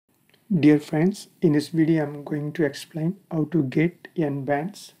Dear friends, in this video I'm going to explain how to get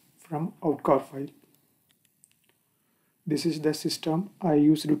NBANDS from OutCar file. This is the system I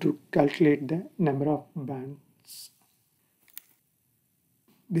used to calculate the number of bands.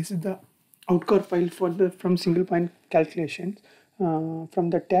 This is the OutCar file from single point calculations. From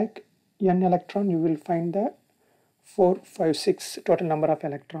the tag n electron you will find the 4, 5, 6 total number of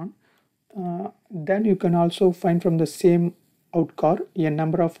electron. Then you can also find from the same OutCar a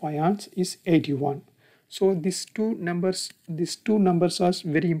number of ions is 81. So these two numbers are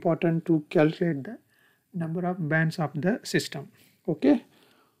very important to calculate the number of bands of the system. Okay.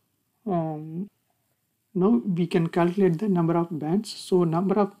 Now we can calculate the number of bands. So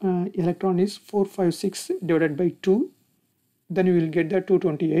number of electron is 456 divided by 2. Then you will get the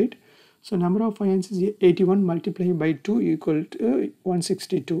 228. So number of ions is 81 multiplied by 2 equal to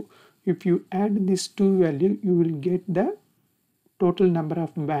 162. If you add this 2 value, you will get the total number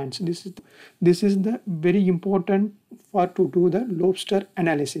of bands. This is the very important for to do the lobster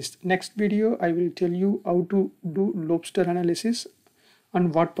analysis. Next video I will tell you how to do lobster analysis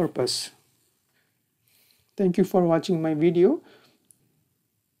and what purpose. Thank you for watching my video.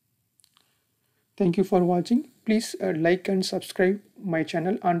 Thank you for watching. Please like and subscribe my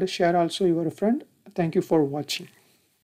channel and share also your friend. Thank you for watching.